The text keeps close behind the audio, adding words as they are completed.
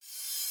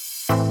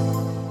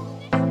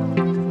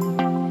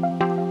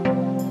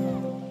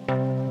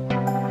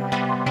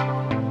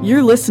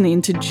You're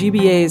listening to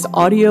GBA's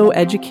audio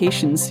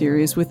education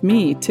series with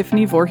me,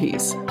 Tiffany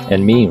Voorhees.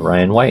 And me,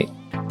 Ryan White.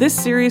 This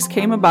series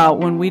came about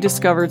when we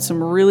discovered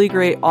some really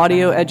great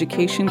audio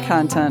education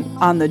content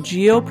on the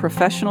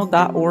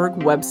geoprofessional.org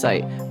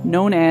website,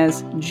 known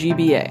as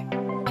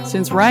GBA.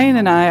 Since Ryan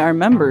and I are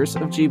members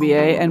of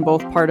GBA and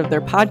both part of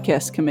their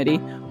podcast committee,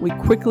 we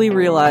quickly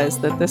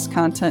realized that this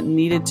content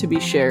needed to be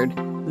shared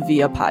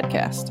via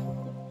podcast.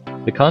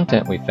 The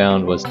content we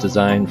found was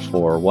designed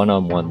for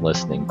one-on-one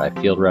listening by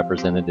field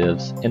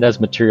representatives and as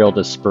material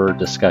to spur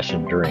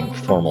discussion during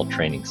formal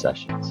training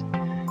sessions.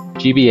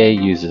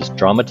 GBA uses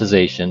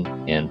dramatization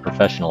and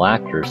professional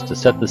actors to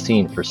set the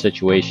scene for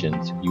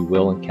situations you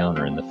will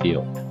encounter in the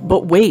field.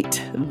 But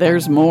wait,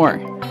 there's more.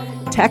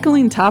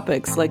 Tackling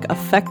topics like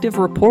effective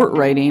report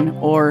writing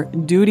or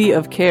duty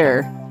of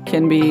care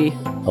can be...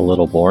 a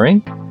little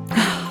boring?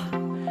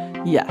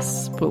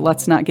 Yes, but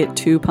let's not get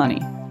too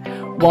punny.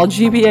 While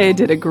GBA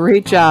did a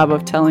great job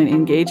of telling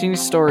engaging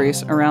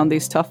stories around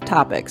these tough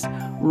topics,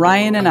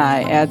 Ryan and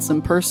I add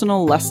some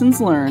personal lessons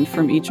learned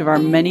from each of our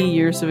many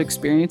years of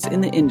experience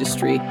in the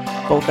industry,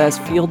 both as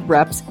field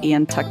reps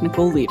and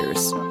technical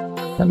leaders.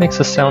 That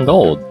makes us sound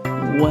old.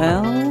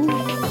 Well...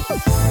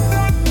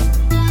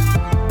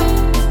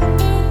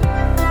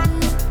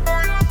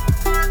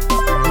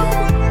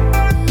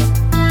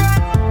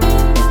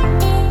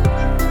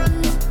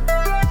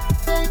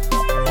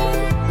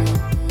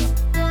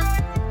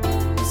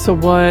 So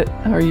what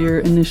are your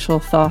initial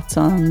thoughts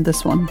on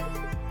this one?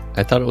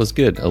 I thought it was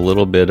good. A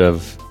little bit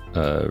of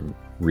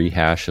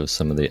rehash of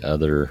some of the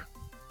other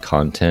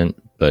content,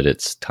 but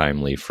it's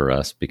timely for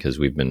us because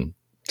we've been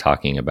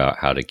talking about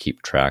how to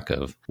keep track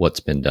of what's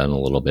been done a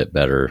little bit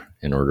better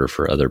in order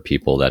for other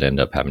people that end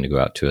up having to go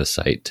out to a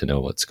site to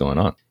know what's going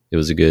on. It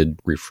was a good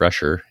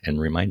refresher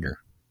and reminder.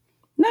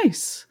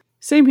 Nice.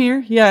 Same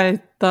here. Yeah,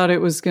 I thought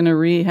it was going to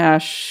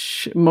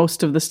rehash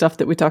most of the stuff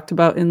that we talked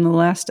about in the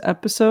last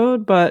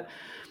episode, but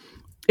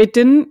it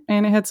didn't,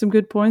 and it had some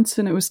good points,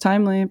 and it was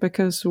timely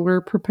because we're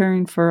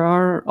preparing for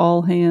our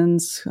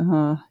all-hands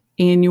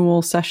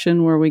annual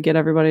session where we get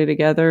everybody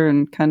together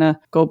and kind of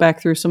go back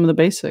through some of the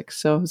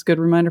basics. So it's a good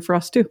reminder for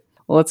us, too.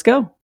 Well, let's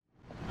go.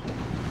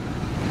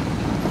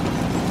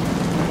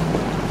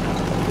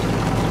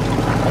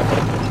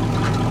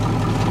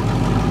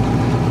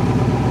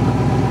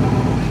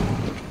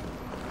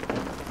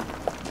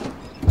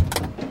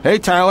 Hey,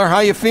 Tyler, how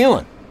you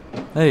feeling?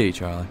 Hey,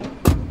 Charlie.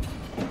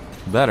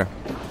 Better.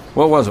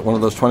 What was it, one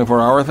of those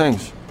 24-hour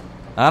things?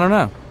 I don't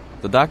know.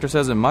 The doctor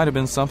says it might have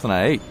been something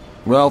I ate.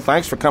 Well,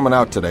 thanks for coming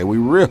out today. We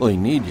really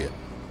need you.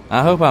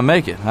 I hope I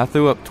make it. I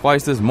threw up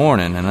twice this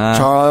morning, and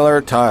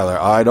Tyler,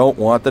 I don't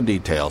want the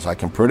details. I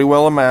can pretty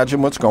well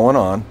imagine what's going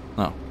on.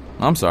 Oh,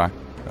 I'm sorry.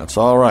 That's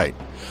all right.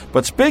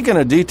 But speaking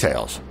of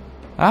details...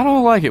 I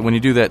don't like it when you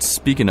do that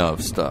speaking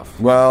of stuff.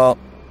 Well,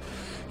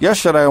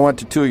 yesterday I went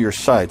to 2 of your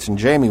sites, and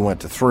Jamie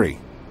went to 3.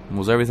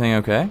 Was everything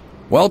okay?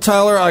 Well,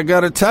 Tyler, I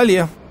gotta tell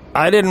you,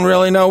 I didn't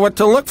really know what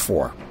to look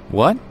for.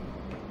 What?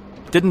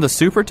 Didn't the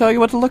super tell you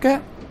what to look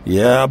at?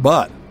 Yeah,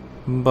 but...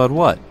 But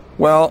what?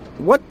 Well,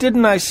 what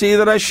didn't I see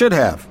that I should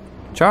have?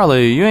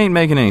 Charlie, you ain't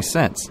making any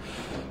sense.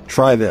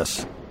 Try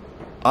this.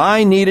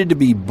 I needed to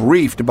be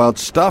briefed about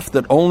stuff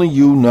that only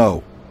you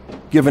know.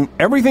 Given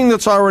everything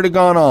that's already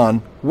gone on,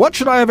 what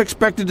should I have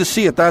expected to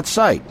see at that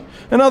site?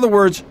 In other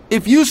words,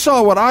 if you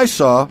saw what I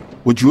saw,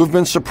 would you have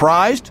been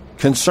surprised?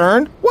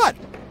 Concerned? What?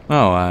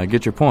 Oh, I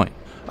get your point.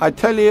 I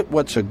tell you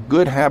what's a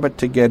good habit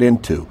to get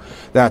into.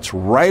 That's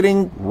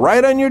writing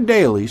right on your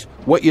dailies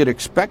what you'd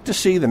expect to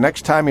see the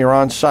next time you're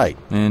on site.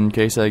 In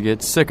case I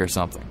get sick or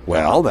something.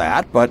 Well,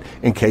 that, but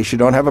in case you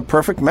don't have a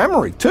perfect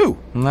memory, too.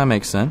 That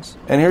makes sense.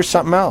 And here's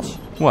something else.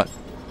 What?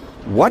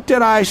 What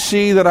did I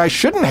see that I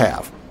shouldn't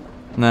have?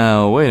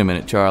 Now, wait a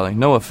minute, Charlie.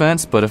 No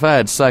offense, but if I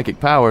had psychic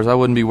powers, I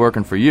wouldn't be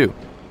working for you.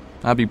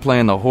 I'd be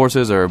playing the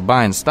horses or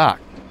buying stock.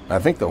 I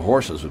think the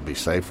horses would be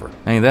safer.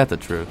 Ain't that the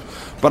truth?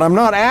 But I'm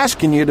not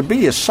asking you to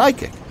be a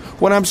psychic.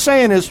 What I'm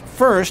saying is,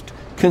 first,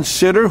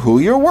 consider who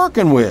you're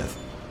working with.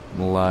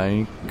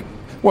 Like?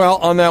 Well,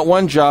 on that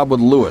one job with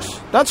Lewis.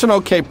 That's an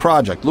okay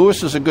project.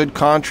 Lewis is a good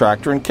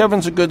contractor and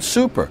Kevin's a good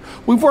super.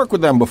 We've worked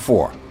with them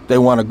before. They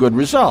want a good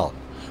result.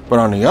 But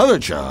on the other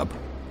job...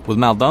 With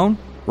Maldone?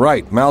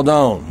 Right,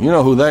 Maldone. You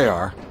know who they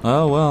are.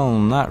 Oh, well,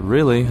 not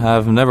really.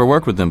 I've never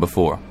worked with them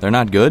before. They're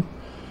not good?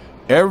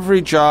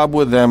 Every job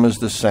with them is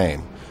the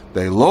same.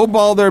 They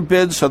lowball their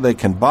bids so they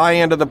can buy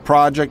into the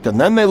project, and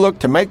then they look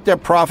to make their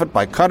profit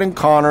by cutting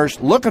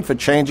corners, looking for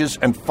changes,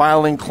 and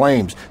filing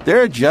claims.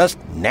 They're just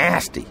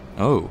nasty.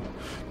 Oh.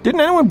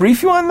 Didn't anyone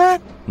brief you on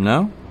that?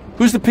 No.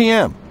 Who's the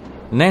PM?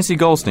 Nancy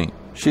Goldstein.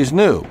 She's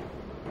new.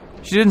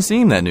 She didn't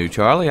seem that new,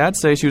 Charlie. I'd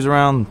say she was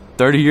around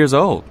 30 years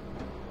old.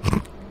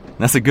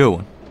 That's a good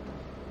one.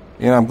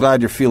 Yeah, I'm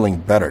glad you're feeling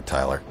better,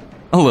 Tyler.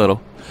 A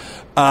little.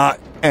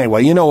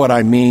 Anyway, you know what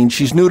I mean.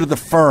 She's new to the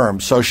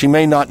firm, so she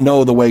may not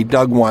know the way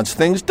Doug wants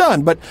things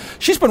done, but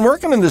she's been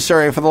working in this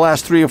area for the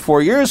last 3 or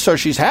 4 years, so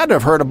she's had to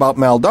have heard about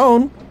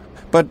Maldone.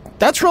 But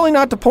that's really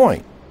not the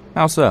point.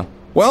 How so?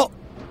 Well,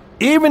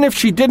 Even if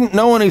she didn't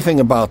know anything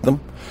about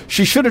them,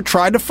 she should have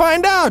tried to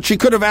find out. She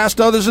could have asked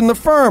others in the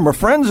firm or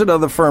friends at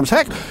other firms.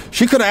 Heck,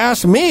 she could have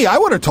asked me. I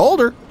would have told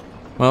her.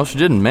 Well, she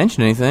didn't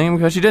mention anything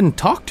because she didn't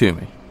talk to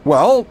me.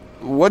 Well,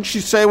 what'd she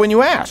say when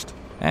you asked?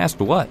 Asked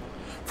what?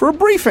 For a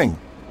briefing.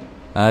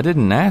 I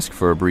didn't ask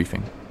for a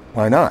briefing.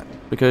 Why not?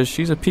 Because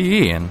she's a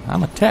PE and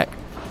I'm a tech.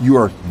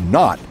 You're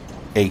not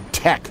a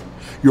tech.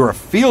 You're a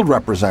field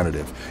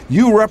representative.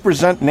 You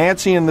represent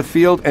Nancy in the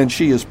field, and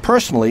she is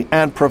personally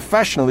and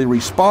professionally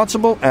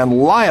responsible and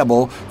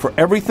liable for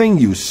everything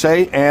you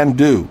say and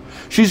do.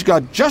 She's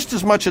got just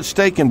as much at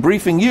stake in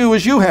briefing you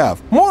as you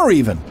have. More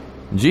even.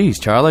 Geez,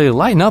 Charlie,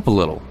 lighten up a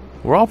little.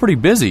 We're all pretty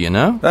busy, you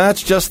know?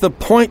 That's just the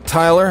point,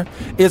 Tyler.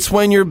 It's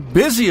when you're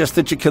busiest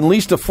that you can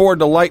least afford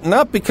to lighten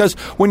up, because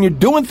when you're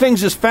doing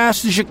things as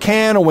fast as you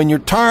can, or when you're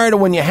tired, or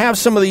when you have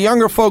some of the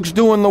younger folks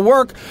doing the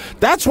work,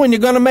 that's when you're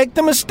going to make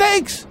the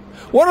mistakes.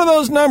 What are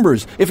those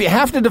numbers? If you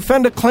have to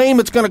defend a claim,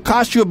 it's going to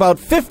cost you about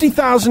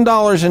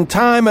 $50,000 in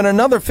time and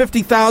another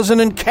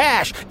 $50,000 in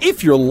cash,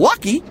 if you're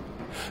lucky.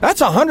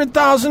 That's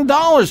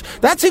 $100,000.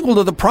 That's equal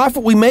to the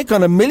profit we make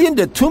on $1 million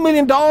to $2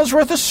 million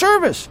worth of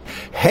service.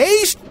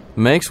 Haste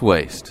makes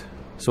waste.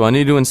 So I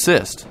need to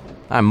insist.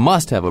 I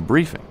must have a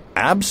briefing.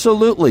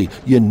 Absolutely.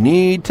 You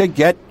need to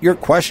get your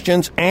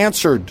questions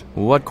answered.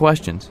 What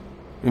questions?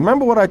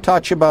 Remember what I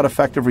taught you about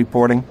effective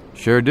reporting?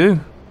 Sure do.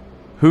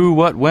 Who,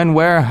 what, when,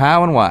 where,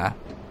 how, and why.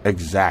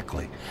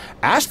 Exactly.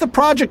 Ask the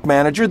project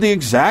manager the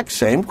exact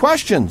same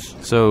questions.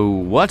 So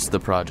what's the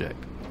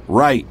project?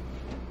 Right.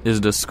 Is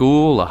it a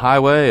school, a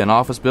highway, an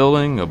office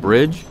building, a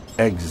bridge?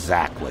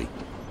 Exactly.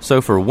 So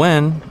for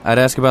when, I'd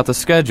ask about the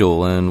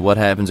schedule and what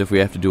happens if we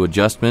have to do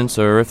adjustments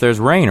or if there's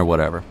rain or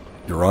whatever.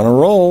 You're on a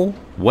roll.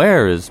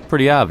 Where is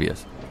pretty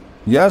obvious.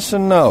 Yes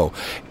and no.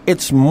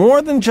 It's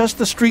more than just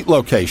the street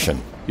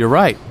location. You're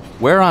right.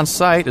 Where on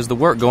site is the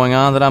work going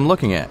on that I'm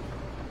looking at?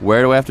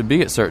 Where do I have to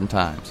be at certain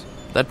times?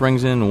 That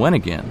brings in when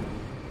again.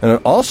 And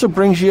it also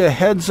brings you a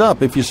heads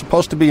up if you're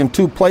supposed to be in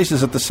two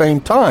places at the same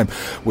time,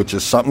 which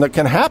is something that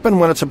can happen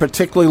when it's a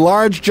particularly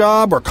large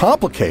job or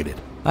complicated.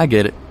 I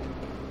get it.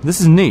 This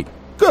is neat.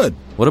 Good.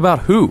 What about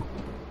who?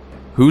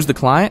 Who's the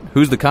client?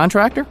 Who's the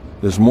contractor?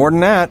 There's more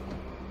than that.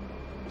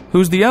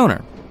 Who's the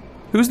owner?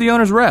 Who's the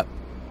owner's rep?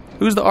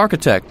 Who's the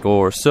architect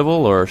or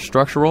civil or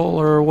structural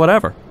or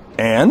whatever?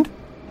 And?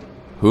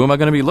 Who am I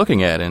going to be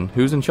looking at and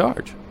who's in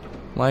charge?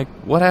 Like,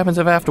 what happens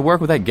if I have to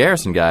work with that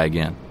Garrison guy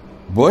again?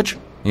 Butch?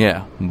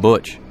 Yeah,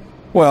 Butch.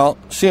 Well,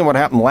 seeing what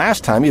happened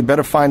last time, you'd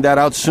better find that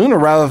out sooner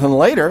rather than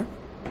later.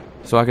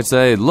 So I could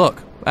say,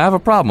 look, I have a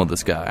problem with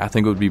this guy. I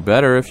think it would be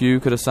better if you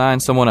could assign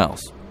someone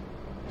else.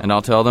 And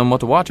I'll tell them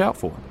what to watch out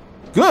for.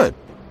 Good.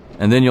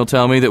 And then you'll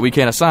tell me that we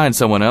can't assign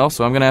someone else,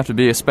 so I'm going to have to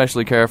be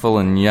especially careful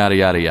and yada,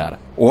 yada, yada.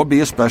 Or be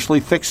especially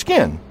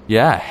thick-skinned.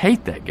 Yeah, I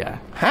hate that guy.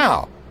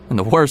 How? In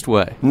the worst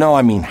way. No,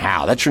 I mean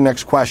how. That's your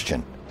next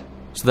question.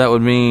 So that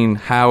would mean,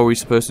 how are we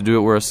supposed to do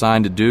what we're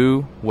assigned to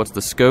do? What's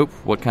the scope?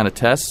 What kind of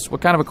tests? What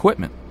kind of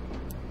equipment?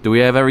 Do we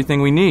have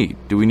everything we need?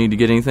 Do we need to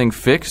get anything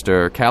fixed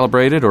or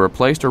calibrated or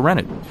replaced or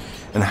rented?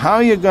 And how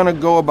are you going to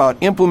go about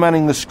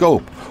implementing the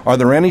scope? Are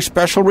there any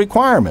special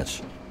requirements?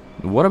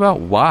 What about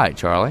why,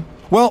 Charlie?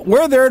 Well,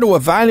 we're there to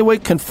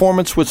evaluate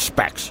conformance with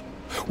specs.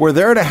 We're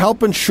there to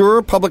help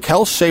ensure public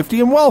health, safety,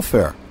 and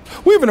welfare.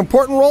 We have an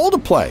important role to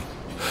play.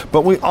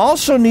 But we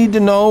also need to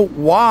know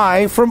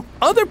why from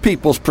other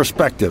people's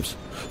perspectives.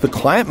 The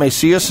client may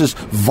see us as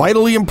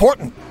vitally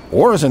important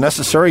or as a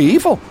necessary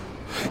evil.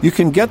 You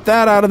can get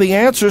that out of the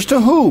answers to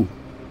who.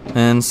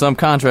 And some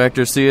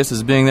contractors see us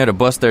as being there to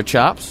bust their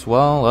chops,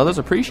 while others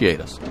appreciate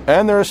us.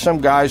 And there are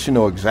some guys who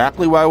know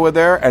exactly why we're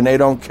there, and they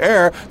don't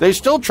care. They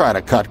still try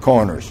to cut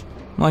corners.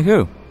 Like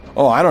who?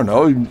 Oh, I don't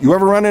know. You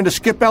ever run into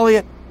Skip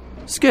Elliott?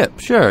 Skip,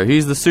 sure.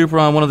 He's the super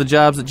on one of the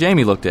jobs that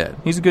Jamie looked at.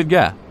 He's a good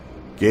guy.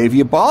 Gave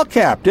you a ball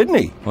cap, didn't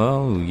he?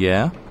 Well,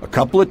 yeah. A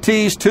couple of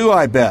tees, too,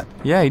 I bet.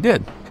 Yeah, he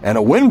did. And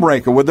a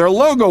windbreaker with their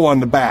logo on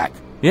the back.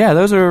 Yeah,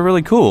 those are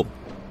really cool.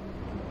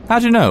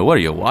 How'd you know? What,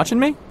 are you watching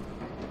me?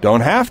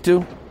 Don't have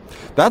to.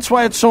 That's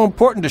why it's so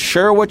important to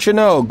share what you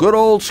know. Good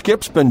old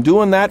Skip's been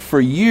doing that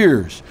for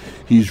years.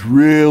 He's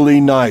really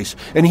nice,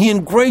 and he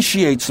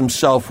ingratiates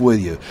himself with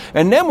you.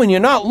 And then when you're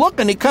not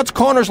looking, he cuts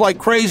corners like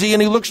crazy,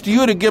 and he looks to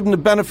you to give him the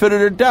benefit of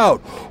the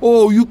doubt.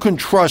 Oh, you can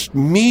trust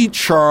me,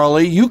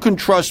 Charlie. You can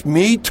trust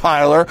me,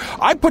 Tyler.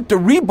 I put the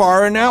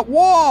rebar in that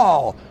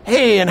wall.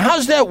 Hey, and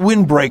how's that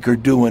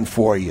windbreaker doing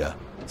for you?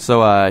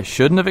 So I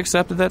shouldn't have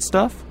accepted that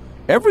stuff?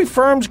 Every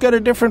firm's got a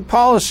different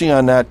policy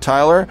on that,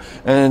 Tyler,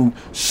 and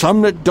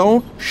some that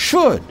don't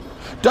should.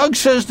 Doug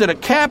says that a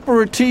cap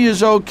or a T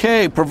is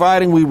okay,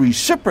 providing we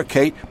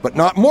reciprocate, but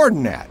not more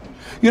than that.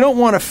 You don't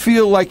want to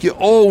feel like you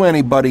owe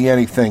anybody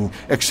anything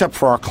except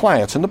for our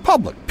clients and the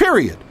public,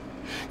 period.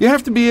 You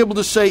have to be able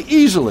to say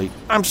easily,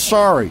 I'm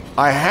sorry,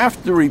 I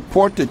have to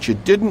report that you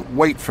didn't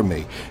wait for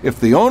me. If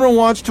the owner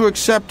wants to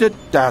accept it,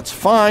 that's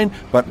fine,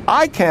 but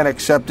I can't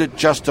accept it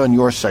just on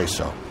your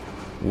say-so.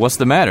 What's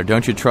the matter?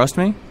 Don't you trust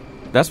me?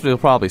 That's what he'll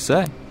probably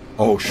say.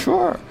 Oh,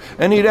 sure.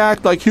 And he'd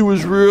act like he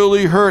was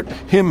really hurt,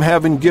 him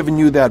having given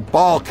you that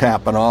ball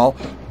cap and all.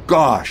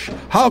 Gosh,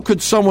 how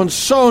could someone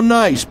so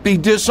nice be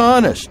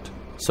dishonest?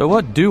 So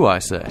what do I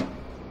say?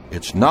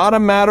 It's not a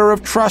matter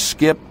of trust,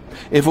 Skip.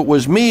 If it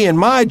was me and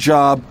my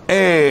job,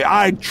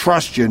 I'd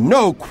trust you,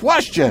 no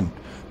question.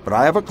 But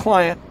I have a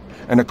client,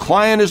 and a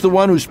client is the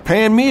one who's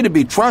paying me to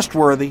be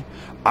trustworthy.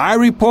 I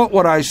report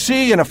what I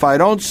see, and if I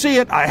don't see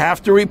it, I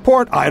have to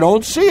report I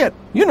don't see it.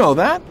 You know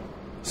that.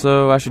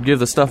 So I should give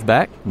the stuff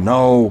back?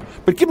 No,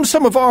 but give him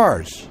some of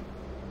ours.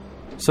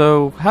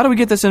 So how do we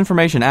get this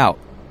information out?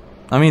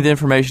 I mean the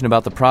information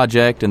about the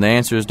project and the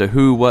answers to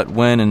who, what,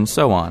 when, and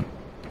so on.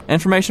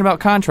 Information about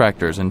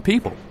contractors and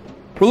people.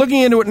 We're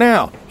looking into it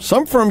now.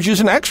 Some firms use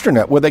an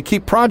extranet where they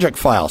keep project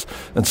files,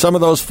 and some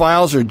of those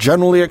files are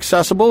generally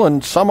accessible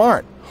and some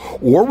aren't.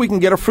 Or we can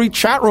get a free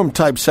chat room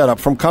type setup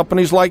from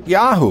companies like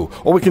Yahoo,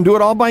 or we can do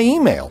it all by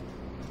email.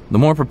 The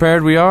more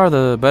prepared we are,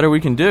 the better we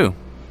can do.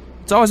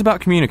 It's always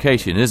about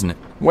communication, isn't it?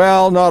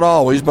 Well, not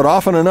always, but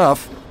often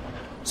enough.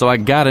 So I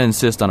gotta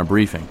insist on a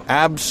briefing.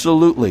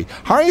 Absolutely.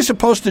 How are you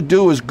supposed to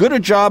do as good a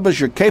job as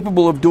you're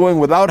capable of doing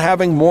without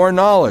having more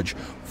knowledge?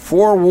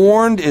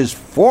 Forewarned is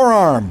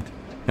forearmed.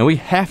 And we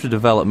have to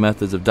develop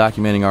methods of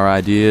documenting our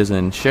ideas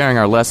and sharing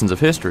our lessons of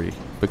history,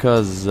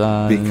 because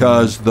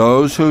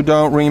those who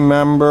don't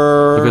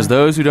remember... Because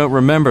those who don't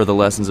remember the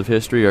lessons of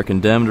history are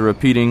condemned to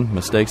repeating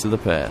mistakes of the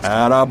past.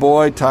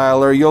 Attaboy,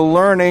 Tyler, you're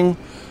learning.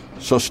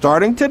 So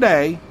starting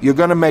today, you're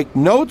going to make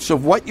notes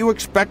of what you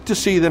expect to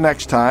see the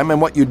next time and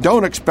what you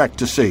don't expect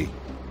to see.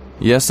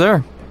 Yes,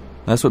 sir.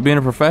 That's what being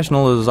a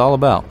professional is all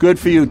about. Good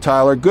for you,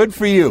 Tyler. Good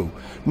for you.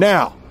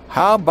 Now,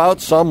 how about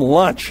some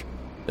lunch?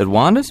 At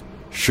Wanda's?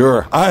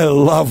 Sure. I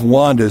love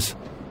Wanda's.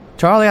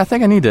 Charlie, I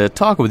think I need to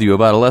talk with you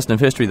about a lesson of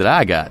history that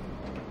I got.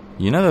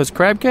 You know those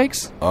crab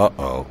cakes?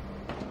 Uh-oh.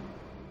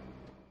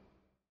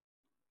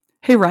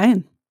 Hey,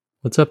 Ryan.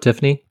 What's up,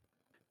 Tiffany?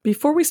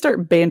 Before we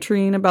start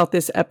bantering about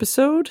this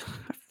episode,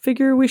 I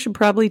figure we should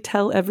probably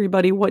tell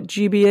everybody what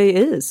GBA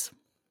is.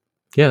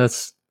 Yeah,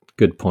 that's a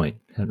good point.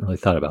 I hadn't really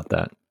thought about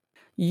that.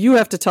 You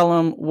have to tell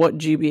them what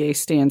GBA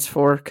stands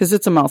for, because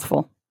it's a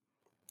mouthful.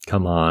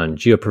 Come on,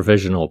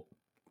 Geoprofessional...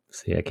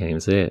 See, I can't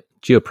even say it.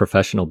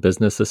 Geoprofessional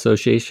Business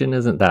Association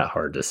isn't that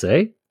hard to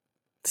say.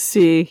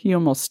 See, you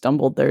almost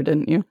stumbled there,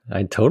 didn't you?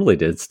 I totally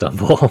did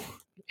stumble.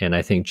 And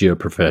I think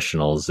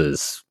geoprofessionals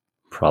is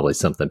probably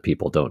something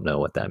people don't know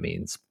what that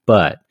means.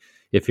 But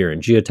if you're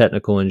in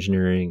geotechnical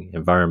engineering,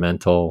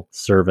 environmental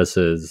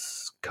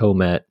services,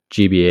 COMET,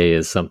 GBA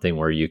is something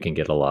where you can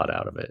get a lot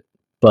out of it.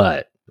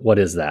 But what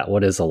is that?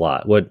 What is a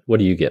lot? What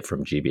do you get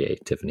from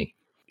GBA, Tiffany?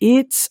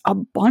 It's a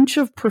bunch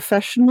of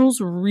professionals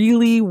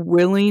really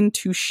willing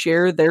to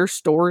share their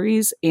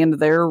stories and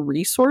their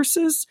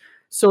resources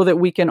so that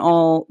we can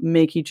all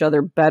make each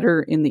other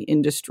better in the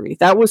industry.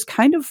 That was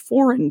kind of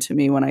foreign to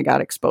me when I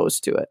got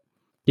exposed to it.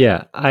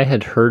 Yeah, I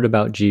had heard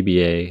about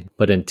GBA,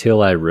 but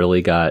until I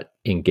really got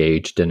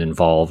engaged and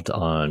involved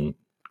on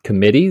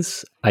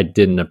committees, I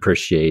didn't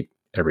appreciate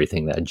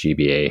everything that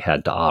GBA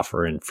had to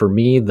offer. And for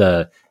me,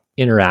 the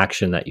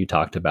interaction that you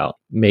talked about,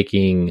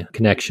 making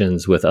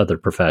connections with other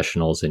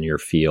professionals in your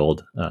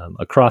field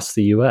across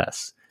the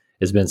U.S.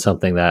 has been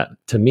something that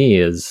to me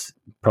is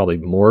probably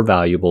more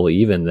valuable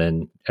even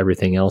than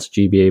everything else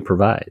GBA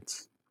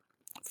provides.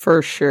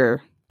 For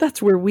sure.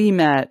 That's where we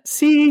met.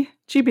 See,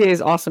 GBA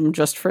is awesome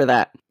just for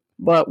that.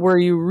 But where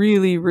you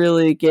really,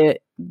 really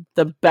get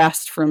the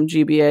best from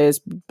GBA is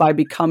by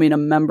becoming a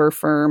member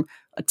firm,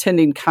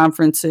 attending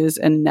conferences,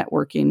 and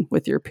networking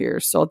with your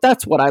peers. So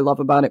that's what I love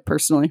about it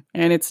personally.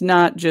 And it's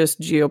not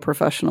just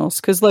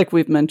geoprofessionals, because like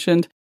we've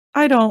mentioned,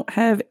 I don't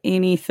have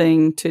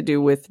anything to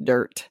do with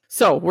dirt.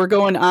 So we're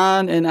going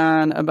on and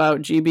on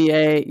about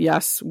GBA.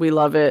 Yes, we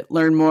love it.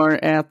 Learn more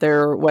at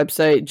their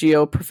website,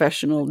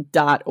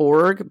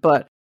 geoprofessional.org.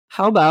 But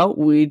how about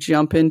we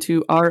jump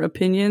into our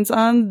opinions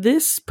on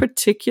this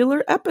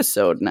particular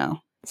episode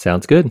now?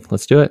 Sounds good.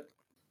 Let's do it.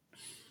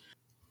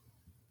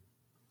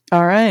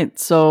 All right,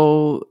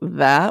 so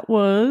that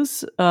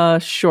was a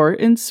short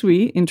and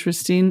sweet,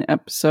 interesting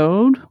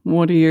episode.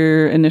 What are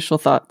your initial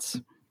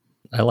thoughts?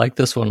 I like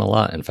this one a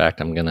lot. In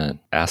fact, I'm going to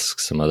ask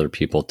some other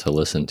people to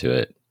listen to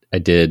it. I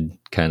did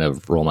kind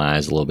of roll my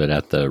eyes a little bit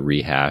at the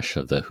rehash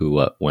of the who,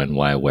 what, when,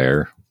 why,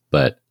 where,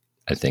 but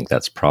I think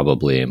that's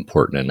probably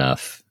important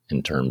enough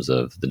in terms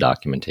of the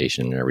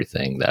documentation and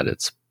everything that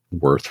it's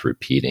worth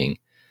repeating.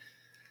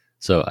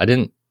 So I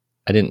didn't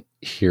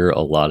hear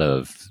a lot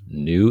of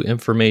new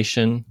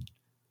information,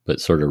 but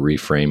sort of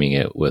reframing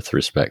it with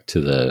respect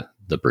to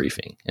the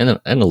briefing and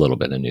a little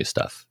bit of new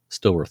stuff.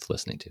 Still worth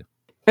listening to.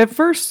 At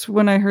first,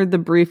 when I heard the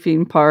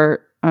briefing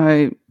part,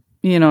 I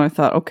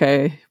thought,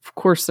 okay, of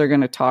course they're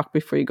going to talk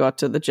before you go out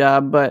to the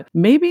job, but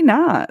maybe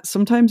not.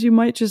 Sometimes you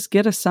might just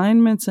get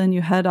assignments and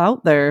you head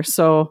out there.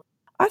 So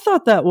I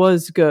thought that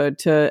was good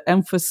to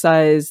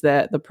emphasize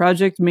that the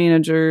project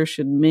manager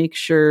should make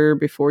sure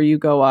before you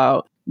go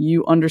out,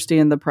 you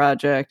understand the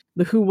project,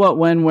 the who, what,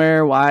 when,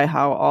 where, why,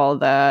 how, all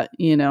that.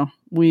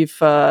 We've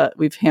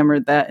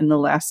hammered that in the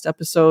last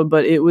episode,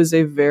 but it was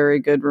a very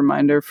good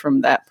reminder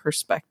from that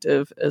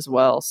perspective as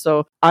well.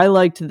 So I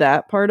liked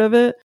that part of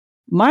it.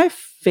 My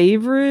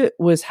favorite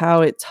was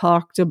how it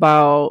talked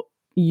about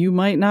you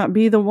might not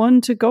be the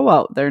one to go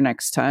out there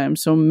next time.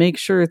 So make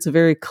sure it's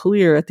very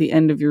clear at the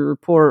end of your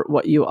report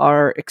what you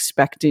are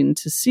expecting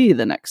to see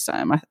the next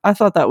time. I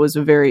thought that was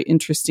a very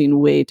interesting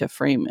way to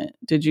frame it.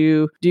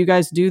 Do you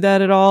guys do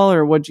that at all,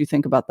 or what do you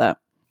think about that?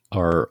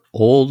 Our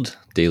old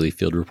daily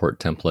field report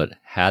template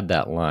had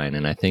that line,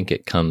 and I think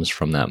it comes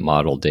from that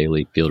model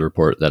daily field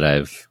report that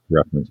I've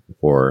referenced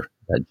before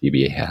that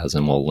GBA has,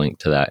 and we'll link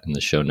to that in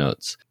the show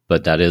notes.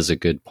 But that is a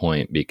good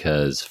point,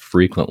 because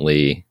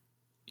frequently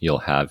you'll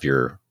have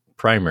your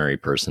primary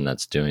person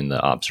that's doing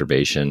the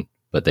observation,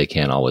 but they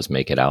can't always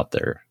make it out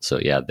there. So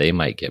yeah, they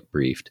might get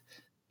briefed,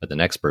 but the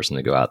next person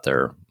to go out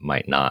there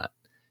might not.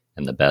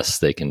 And the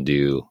best they can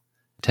do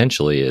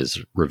potentially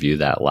is review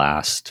that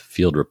last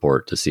field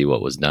report to see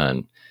what was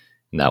done.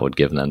 And that would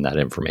give them that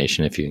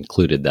information if you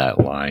included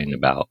that line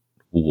about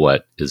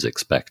what is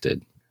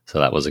expected. So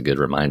that was a good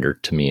reminder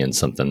to me, and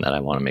something that I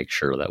want to make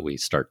sure that we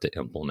start to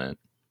implement.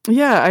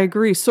 Yeah, I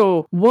agree.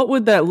 So what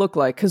would that look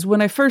like? Because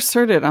when I first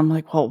started, I'm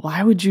like, well,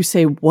 why would you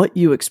say what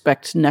you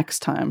expect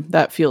next time?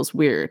 That feels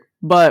weird.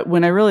 But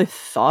when I really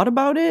thought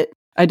about it,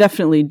 I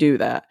definitely do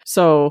that.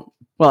 So,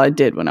 well, I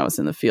did when I was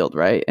in the field,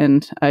 right?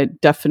 And I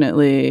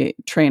definitely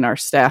train our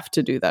staff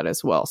to do that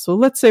as well. So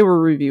let's say we're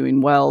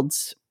reviewing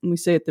welds. We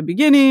say at the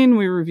beginning,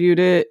 we reviewed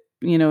it,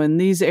 in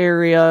these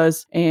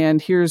areas,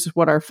 and here's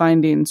what our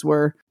findings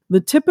were.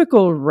 The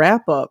typical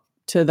wrap up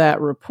to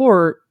that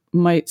report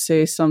might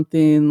say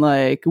something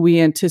like, we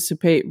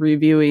anticipate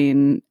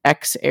reviewing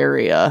X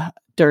area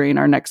during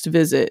our next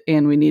visit,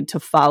 and we need to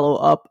follow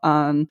up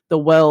on the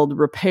weld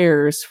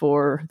repairs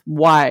for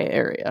Y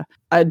area.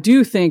 I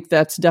do think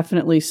that's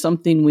definitely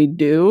something we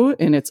do,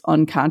 and it's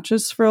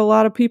unconscious for a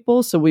lot of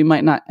people. So we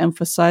might not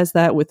emphasize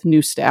that with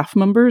new staff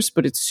members,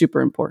 but it's super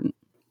important.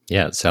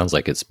 Yeah, it sounds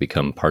like it's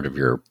become part of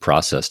your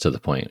process to the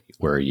point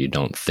where you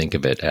don't think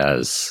of it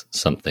as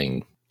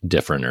something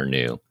different or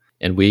new.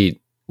 And we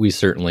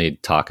certainly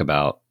talk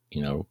about,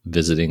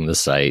 visiting the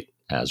site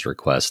as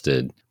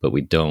requested, but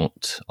we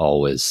don't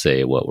always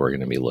say what we're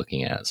going to be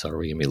looking at. So are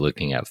we going to be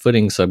looking at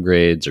footing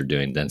subgrades or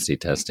doing density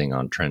testing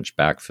on trench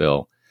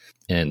backfill?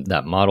 And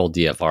that model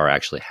DFR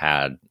actually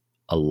had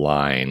a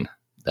line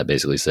that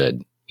basically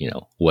said,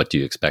 what do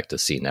you expect to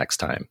see next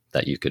time,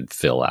 that you could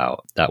fill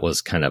out. That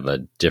was kind of a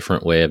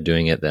different way of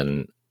doing it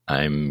than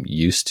I'm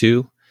used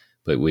to,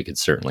 but we could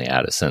certainly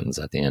add a sentence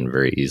at the end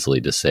very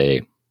easily to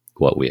say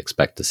what we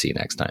expect to see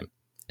next time.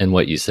 And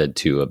what you said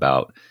too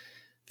about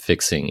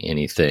fixing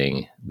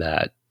anything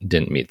that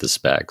didn't meet the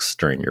specs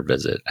during your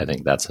visit, I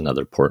think that's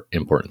another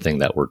important thing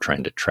that we're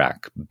trying to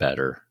track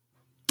better.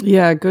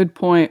 Yeah, good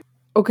point.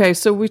 Okay,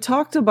 so we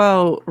talked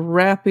about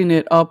wrapping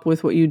it up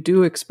with what you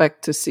do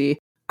expect to see.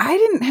 I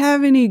didn't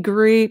have any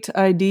great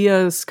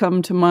ideas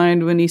come to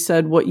mind when he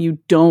said what you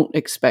don't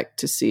expect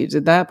to see.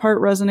 Did that part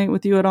resonate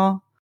with you at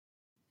all?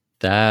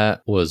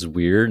 That was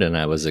weird, and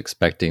I was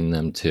expecting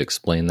them to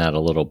explain that a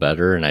little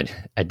better, and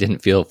I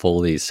didn't feel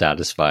fully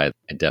satisfied.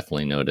 I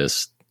definitely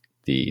noticed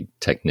the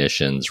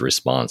technician's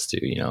response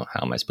to,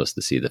 how am I supposed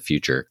to see the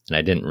future? And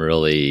I didn't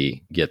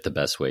really get the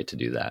best way to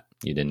do that.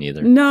 You didn't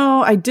either?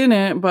 No, I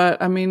didn't. But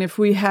if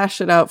we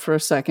hash it out for a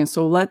second.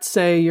 So let's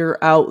say you're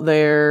out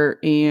there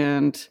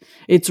and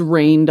it's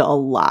rained a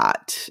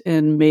lot,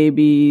 and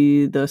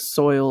maybe the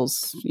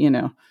soil's,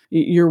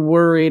 you're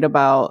worried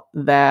about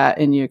that,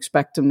 and you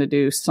expect them to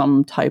do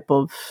some type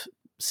of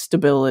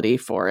stability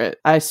for it.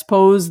 I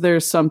suppose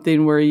there's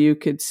something where you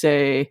could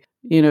say,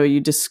 you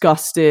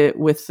discussed it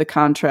with the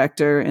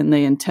contractor and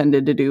they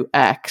intended to do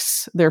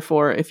X.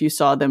 Therefore, if you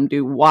saw them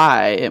do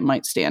Y, it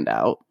might stand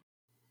out.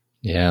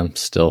 Yeah, I'm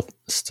still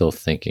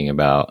thinking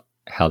about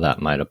how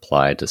that might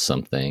apply to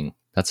something.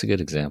 That's a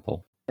good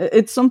example.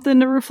 It's something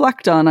to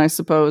reflect on, I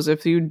suppose.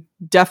 If you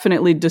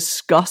definitely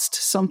discussed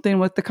something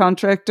with the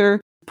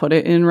contractor, put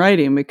it in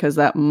writing, because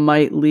that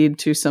might lead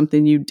to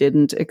something you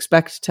didn't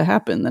expect to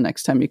happen the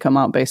next time you come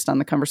out based on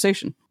the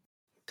conversation.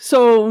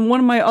 So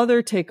one of my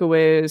other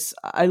takeaways,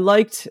 I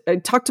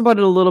talked about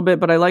it a little bit,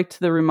 but I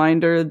liked the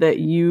reminder that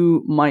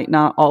you might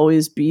not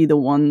always be the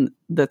one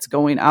that's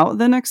going out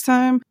the next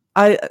time.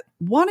 I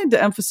wanted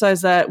to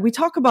emphasize that we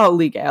talk about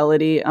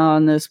legality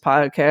on this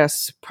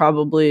podcast,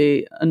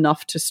 probably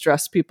enough to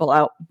stress people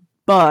out.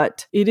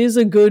 But it is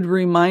a good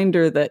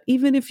reminder that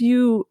even if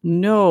you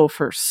know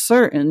for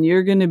certain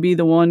you're going to be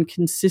the one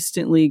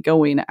consistently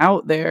going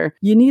out there,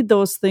 you need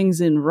those things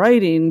in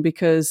writing,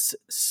 because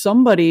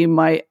somebody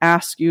might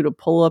ask you to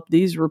pull up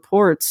these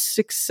reports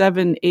 6,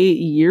 7, 8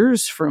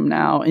 years from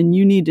now, and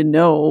you need to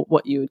know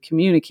what you had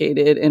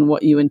communicated and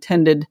what you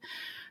intended,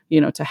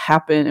 to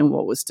happen and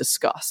what was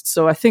discussed.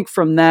 So I think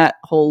from that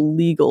whole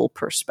legal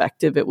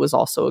perspective, it was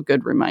also a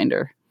good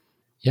reminder.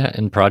 Yeah,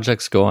 and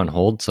projects go on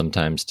hold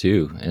sometimes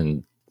too,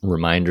 and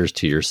reminders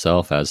to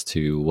yourself as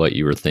to what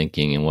you were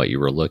thinking and what you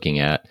were looking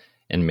at.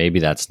 And maybe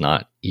that's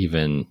not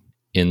even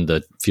in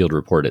the field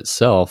report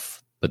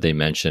itself, but they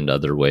mentioned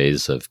other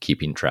ways of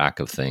keeping track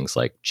of things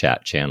like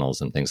chat channels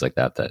and things like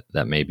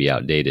that may be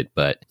outdated,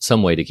 but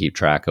some way to keep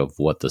track of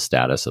what the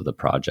status of the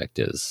project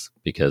is.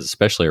 Because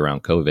especially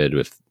around COVID,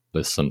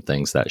 with some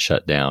things that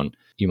shut down,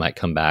 you might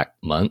come back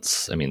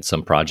months. I mean,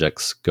 some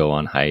projects go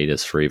on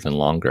hiatus for even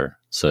longer.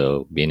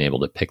 So being able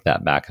to pick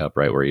that back up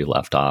right where you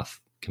left off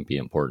can be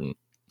important.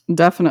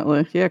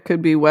 Definitely. Yeah,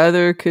 could be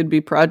weather, could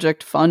be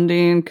project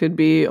funding, could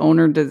be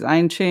owner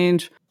design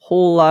change.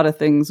 Whole lot of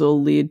things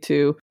will lead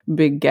to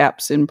big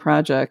gaps in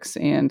projects,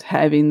 and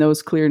having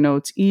those clear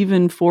notes,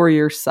 even for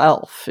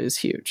yourself, is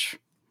huge.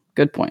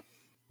 Good point.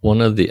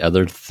 One of the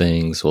other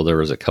things, well, there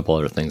was a couple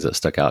other things that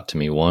stuck out to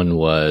me. One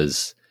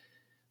was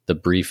the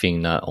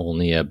briefing, not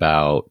only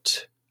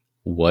about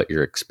what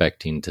you're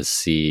expecting to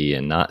see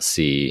and not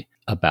see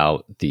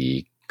about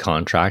the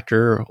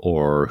contractor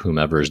or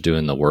whomever is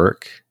doing the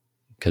work,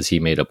 because he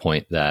made a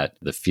point that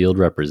the field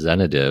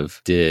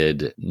representative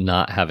did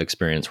not have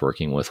experience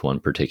working with one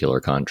particular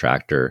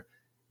contractor,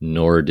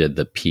 nor did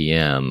the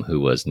PM, who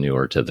was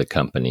newer to the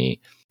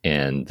company.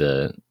 And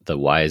the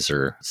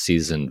wiser,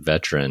 seasoned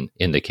veteran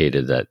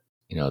indicated that,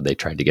 they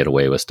tried to get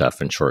away with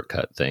stuff and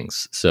shortcut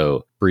things.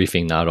 So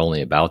briefing not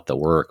only about the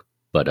work,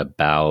 but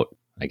about,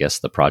 I guess,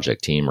 the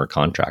project team or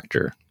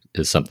contractor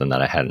is something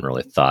that I hadn't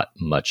really thought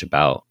much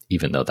about,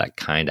 even though that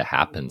kind of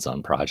happens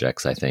on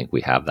projects. I think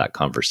we have that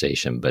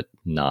conversation, but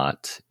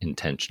not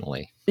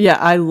intentionally. Yeah,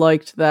 I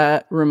liked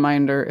that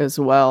reminder as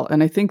well.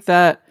 And I think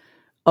that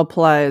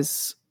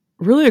applies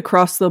really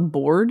across the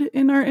board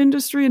in our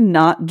industry,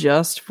 not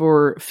just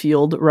for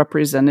field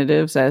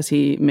representatives, as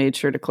he made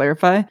sure to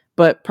clarify,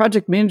 but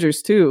project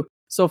managers too.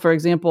 So for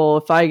example,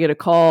 if I get a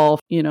call,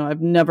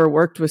 I've never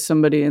worked with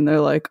somebody and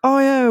they're like, oh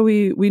yeah,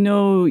 we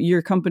know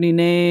your company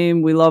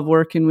name. We love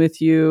working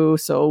with you.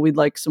 So we'd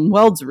like some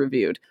welds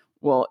reviewed.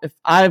 Well,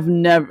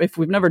 if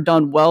we've never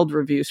done weld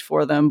reviews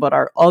for them, but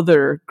our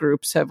other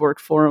groups have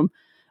worked for them,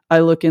 I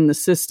look in the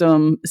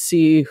system,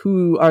 see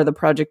who are the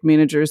project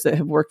managers that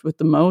have worked with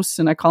the most,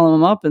 and I call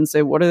them up and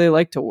say, what do they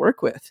like to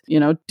work with?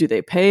 Do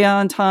they pay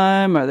on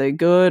time? Are they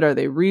good? Are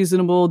they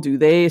reasonable? Do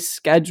they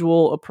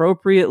schedule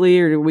appropriately,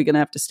 or are we going to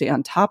have to stay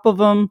on top of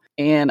them?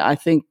 And I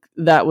think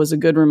that was a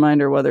good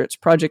reminder, whether it's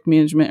project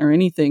management or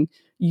anything,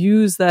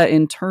 use that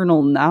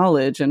internal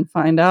knowledge and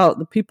find out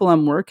the people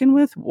I'm working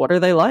with, what are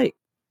they like?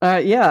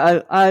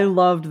 I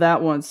loved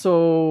that one.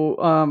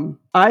 So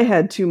I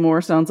had two more.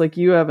 Sounds like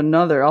you have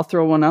another. I'll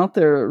throw one out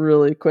there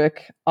really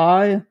quick.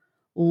 I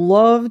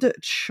loved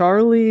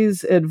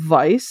Charlie's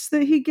advice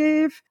that he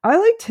gave. I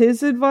liked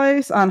his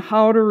advice on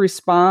how to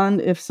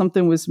respond if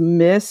something was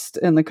missed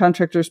and the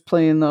contractor's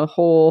playing the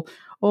whole,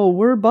 oh,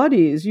 we're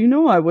buddies.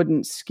 I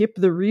wouldn't skip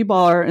the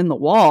rebar in the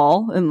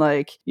wall and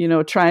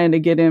trying to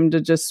get him to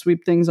just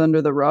sweep things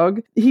under the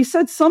rug. He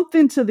said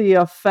something to the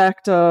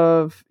effect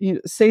of,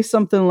 say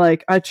something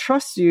like, I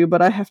trust you,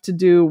 but I have to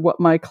do what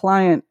my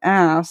client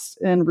asked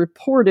and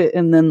report it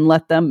and then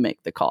let them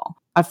make the call.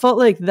 I felt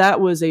like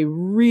that was a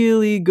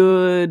really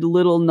good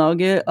little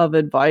nugget of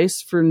advice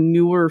for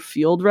newer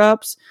field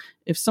reps.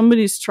 If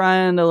somebody's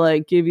trying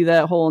to give you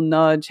that whole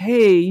nudge,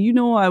 hey,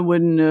 I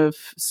wouldn't have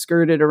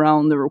skirted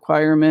around the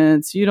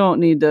requirements. You don't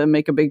need to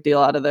make a big deal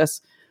out of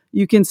this.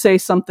 You can say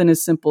something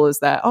as simple as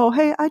that. Oh,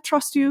 hey, I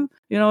trust you.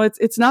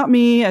 It's not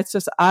me. It's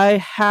just I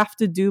have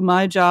to do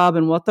my job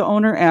and what the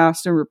owner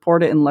asked and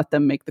report it and let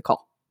them make the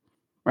call.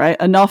 Right?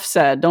 Enough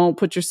said. Don't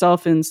put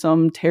yourself in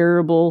some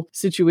terrible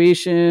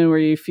situation where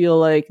you feel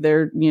like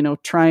they're,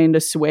 trying to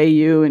sway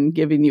you and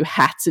giving you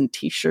hats and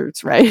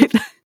t-shirts, right?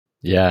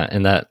 Yeah,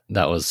 and that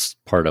was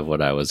part of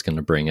what I was going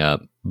to bring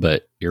up.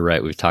 But you're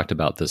right. We've talked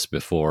about this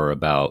before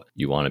about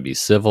you want to be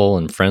civil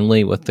and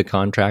friendly with the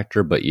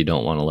contractor, but you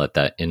don't want to let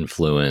that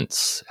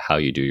influence how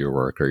you do your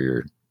work or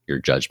your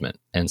judgment.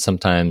 And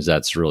sometimes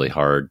that's really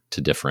hard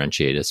to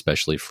differentiate,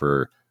 especially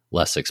for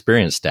less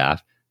experienced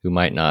staff who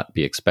might not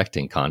be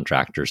expecting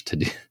contractors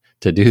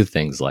to do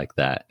things like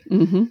that.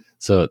 Mm-hmm.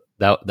 So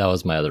that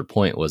was my other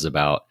point, was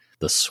about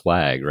the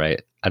swag, right?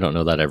 I don't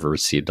know that I've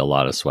received a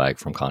lot of swag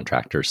from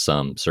contractors,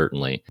 some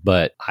certainly,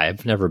 but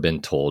I've never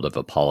been told of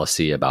a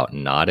policy about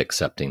not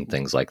accepting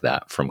things like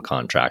that from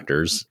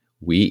contractors.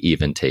 We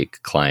even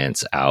take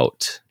clients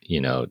out,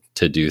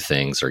 to do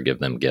things or give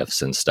them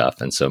gifts and stuff.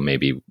 And so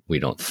maybe we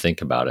don't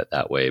think about it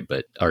that way,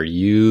 but are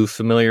you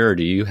familiar, or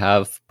do you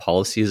have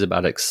policies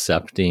about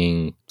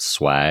accepting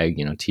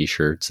swag,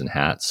 t-shirts and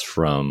hats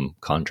from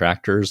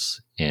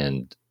contractors?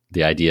 And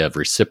the idea of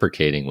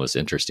reciprocating was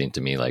interesting to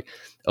me.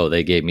 Oh,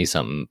 they gave me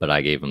something, but I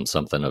gave them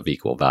something of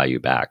equal value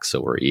back, so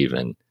we're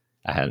even.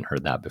 I hadn't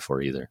heard that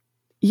before either.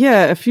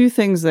 Yeah, a few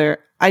things there.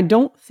 I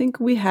don't think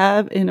we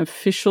have an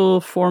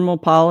official formal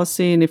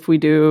policy, and if we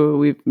do,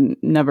 we've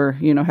never,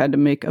 had to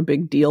make a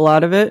big deal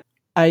out of it.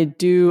 I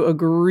do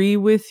agree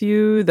with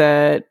you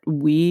that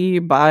we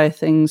buy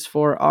things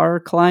for our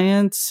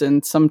clients,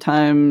 and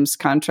sometimes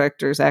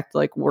contractors act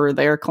like we're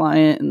their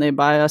client and they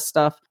buy us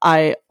stuff.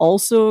 I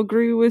also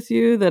agree with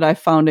you that I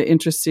found it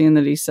interesting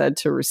that he said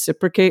to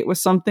reciprocate with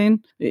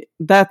something.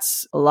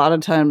 That's a lot of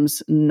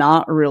times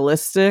not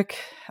realistic.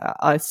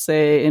 I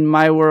say in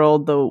my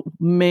world, the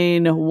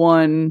main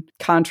one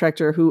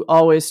contractor who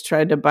always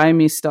tried to buy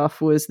me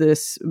stuff was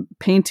this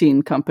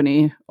painting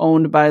company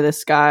owned by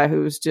this guy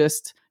who's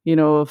just,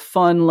 a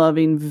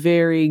fun-loving,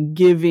 very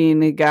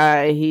giving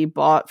guy. He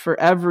bought for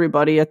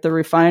everybody at the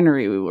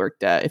refinery we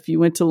worked at. If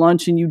you went to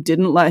lunch and you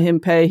didn't let him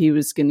pay, he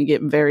was going to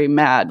get very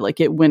mad. Like,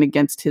 it went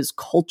against his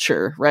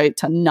culture, right,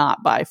 to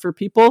not buy for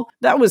people.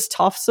 That was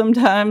tough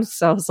sometimes.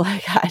 So I was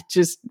like, I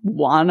just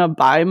want to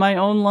buy my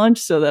own lunch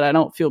so that I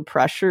don't feel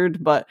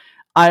pressured. But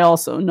I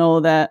also know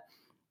that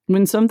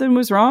when something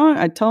was wrong,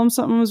 I'd tell him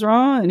something was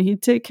wrong and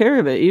he'd take care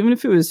of it. Even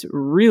if it was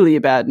really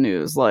bad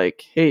news,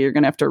 like, hey, you're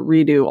going to have to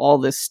redo all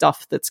this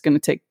stuff that's going to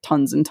take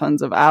tons and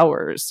tons of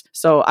hours.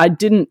 So I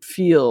didn't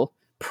feel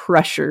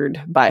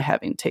pressured by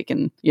having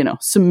taken,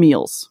 some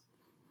meals.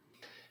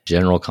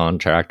 General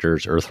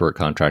contractors, earthwork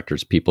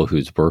contractors, people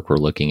whose work we're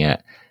looking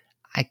at,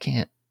 I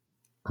can't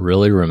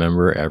really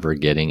remember ever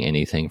getting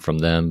anything from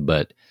them,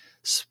 but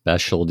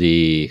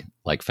specialty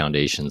like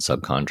foundation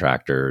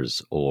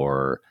subcontractors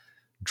or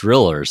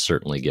drillers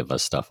certainly give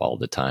us stuff all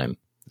the time.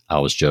 I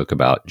always joke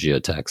about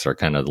geotechs are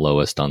kind of the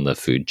lowest on the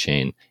food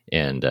chain,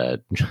 and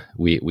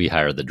we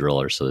hire the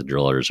drillers, so the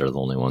drillers are the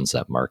only ones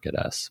that market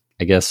us.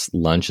 I guess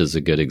lunch is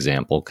a good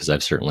example because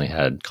I've certainly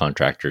had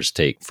contractors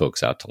take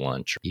folks out to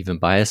lunch, or even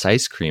buy us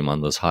ice cream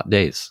on those hot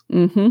days.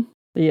 Mm-hmm.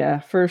 Yeah,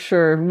 for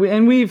sure.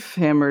 And we've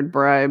hammered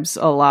bribes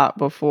a lot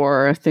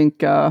before. I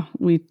think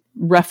we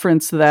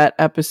referenced that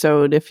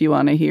episode if you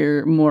want to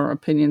hear more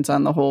opinions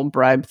on the whole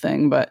bribe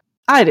thing, but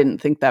I didn't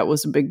think that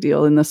was a big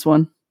deal in this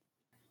one.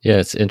 Yeah,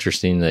 it's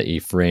interesting that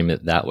you frame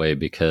it that way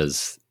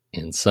because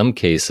in some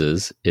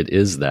cases it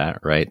is that,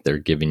 right? They're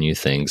giving you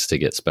things to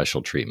get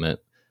special treatment,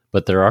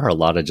 but there are a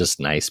lot of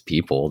just nice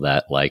people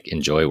that like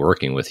enjoy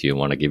working with you and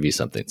want to give you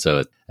something.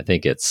 So I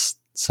think it's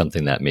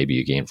something that maybe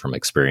you gain from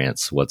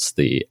experience. What's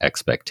the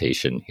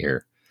expectation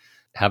here?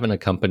 Having a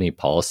company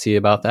policy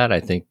about that, I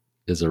think,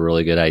 is a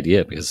really good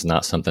idea because it's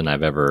not something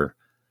I've ever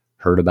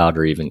heard about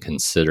or even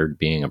considered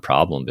being a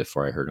problem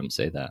before I heard him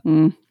say that.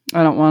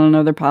 I don't want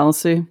another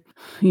policy,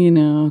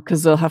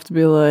 because they'll have to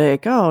be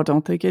like, oh,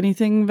 don't take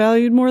anything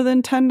valued more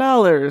than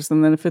 $10.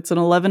 And then if it's an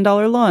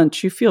 $11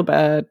 lunch, you feel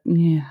bad.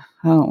 Yeah,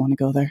 I don't want to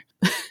go there.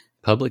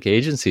 Public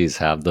agencies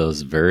have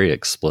those very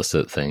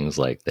explicit things,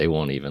 like they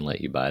won't even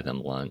let you buy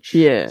them lunch.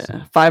 Yeah,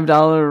 so.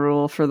 $5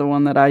 rule for the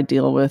one that I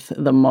deal with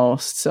the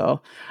most.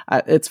 So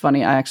it's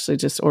funny. I actually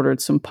just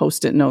ordered some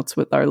Post-it notes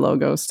with our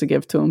logos to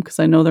give to them because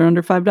I know they're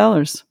under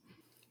 $5.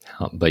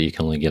 But you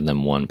can only give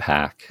them one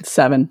pack.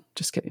 7.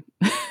 Just kidding.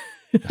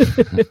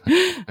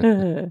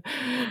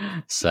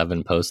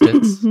 7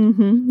 Post-its?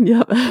 Mm-hmm.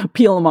 Yep.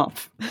 Peel them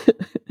off.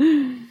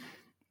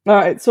 All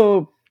right.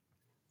 So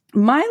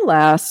my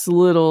last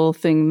little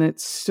thing that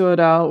stood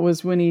out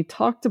was when he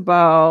talked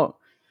about,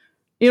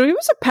 he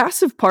was a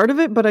passive part of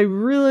it, but I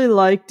really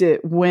liked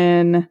it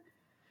when,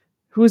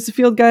 who was the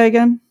field guy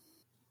again?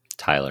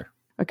 Tyler.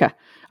 Okay.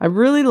 I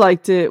really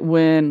liked it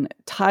when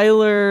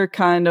Tyler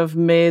kind of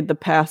made the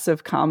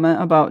passive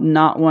comment about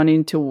not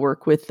wanting to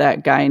work with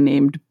that guy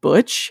named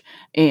Butch,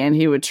 and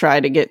he would try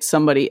to get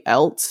somebody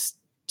else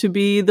to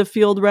be the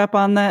field rep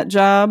on that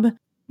job.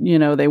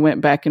 They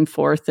went back and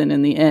forth, and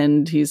in the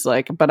end, he's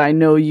like, but I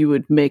know you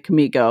would make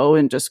me go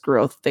and just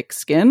grow thick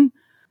skin.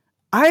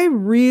 I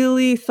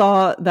really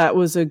thought that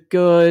was a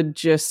good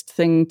just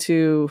thing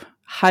to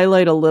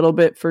highlight a little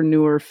bit for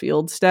newer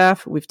field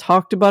staff. We've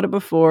talked about it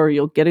before.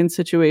 You'll get in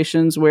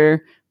situations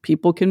where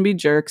people can be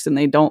jerks and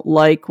they don't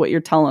like what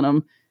you're telling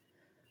them.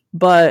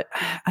 But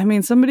I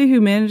mean, somebody who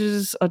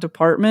manages a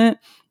department,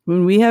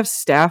 when we have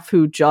staff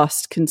who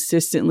just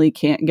consistently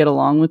can't get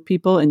along with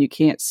people and you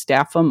can't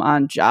staff them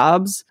on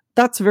jobs,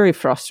 that's very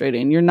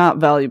frustrating. You're not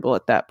valuable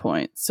at that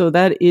point. So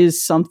that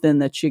is something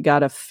that you got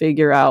to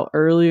figure out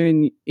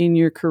earlier in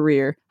your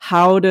career,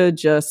 how to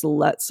just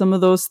let some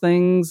of those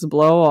things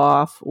blow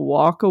off,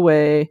 walk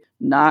away,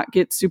 not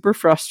get super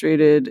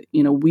frustrated.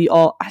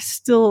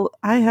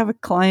 I have a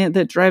client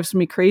that drives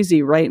me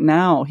crazy right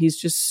now. He's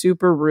just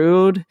super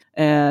rude.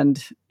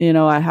 And,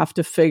 I have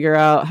to figure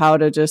out how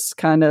to just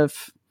kind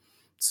of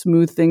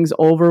smooth things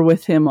over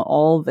with him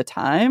all the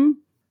time.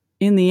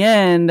 In the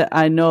end,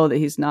 I know that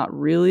he's not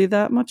really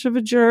that much of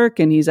a jerk,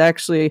 and he's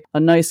actually a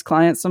nice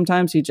client.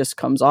 Sometimes he just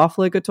comes off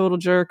like a total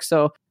jerk.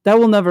 So that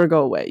will never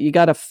go away. You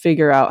got to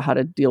figure out how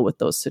to deal with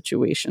those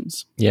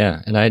situations.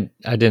 Yeah. And I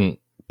didn't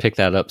pick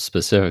that up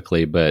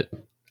specifically, but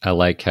I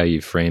like how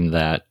you framed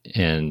that.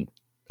 And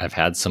I've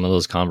had some of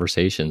those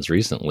conversations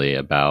recently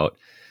about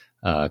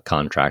a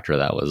contractor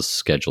that was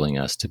scheduling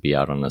us to be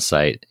out on the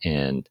site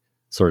and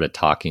sort of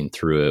talking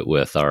through it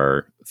with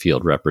our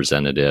field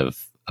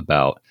representative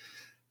about,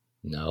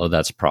 no,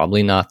 that's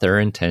probably not their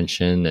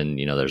intention. And,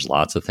 there's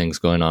lots of things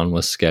going on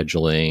with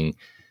scheduling,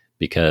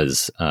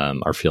 because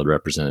our field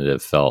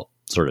representative felt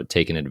sort of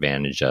taken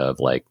advantage of,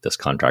 like this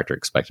contractor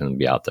expecting them to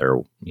be out there,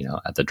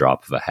 at the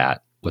drop of a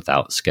hat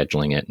without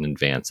scheduling it in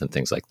advance and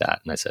things like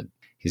that. And I said,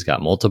 he's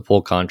got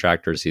multiple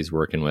contractors he's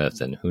working with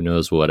and who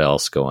knows what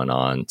else going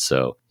on.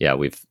 So yeah,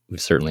 we've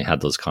certainly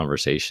had those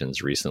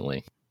conversations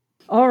recently.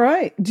 All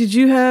right. Did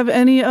you have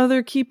any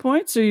other key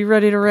points? Are you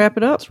ready to wrap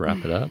it up? Let's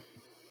wrap it up.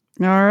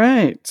 All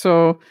right.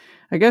 So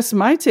I guess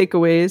my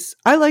takeaways,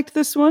 I liked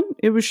this one.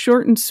 It was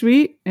short and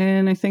sweet.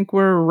 And I think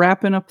we're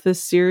wrapping up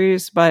this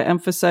series by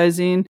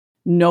emphasizing,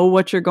 know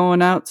what you're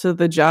going out to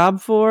the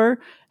job for,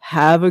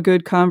 have a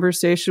good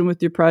conversation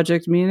with your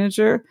project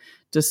manager,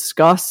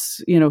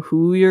 discuss,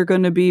 who you're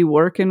going to be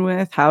working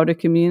with, how to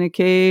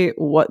communicate,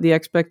 what the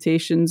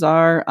expectations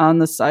are on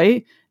the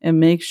site, and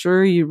make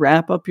sure you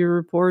wrap up your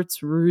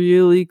reports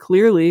really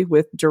clearly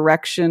with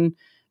direction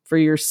for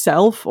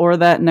yourself or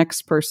that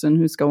next person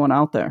who's going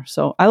out there.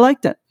 So I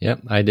liked it.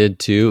 Yep, I did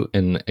too.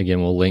 And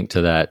again, we'll link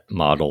to that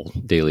model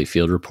daily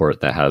field report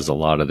that has a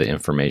lot of the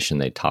information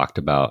they talked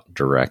about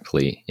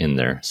directly in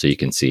there, so you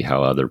can see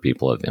how other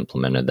people have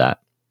implemented that.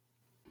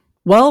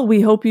 Well, we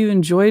hope you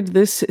enjoyed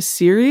this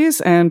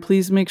series, and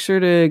please make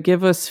sure to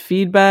give us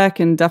feedback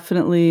and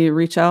definitely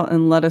reach out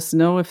and let us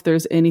know if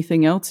there's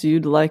anything else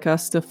you'd like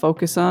us to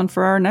focus on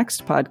for our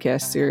next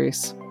podcast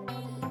series.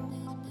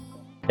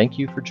 Thank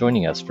you for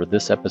joining us for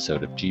this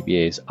episode of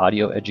GBA's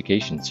audio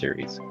education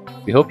series.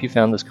 We hope you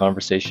found this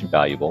conversation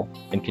valuable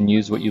and can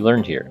use what you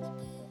learned here.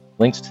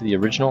 Links to the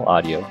original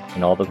audio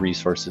and all the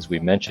resources we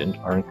mentioned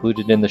are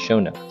included in the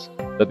show notes.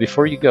 But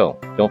before you go,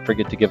 don't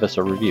forget to give us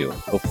a review,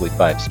 hopefully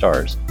 5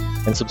 stars,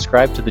 and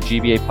subscribe to the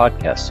GBA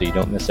podcast so you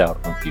don't miss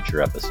out on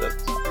future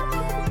episodes.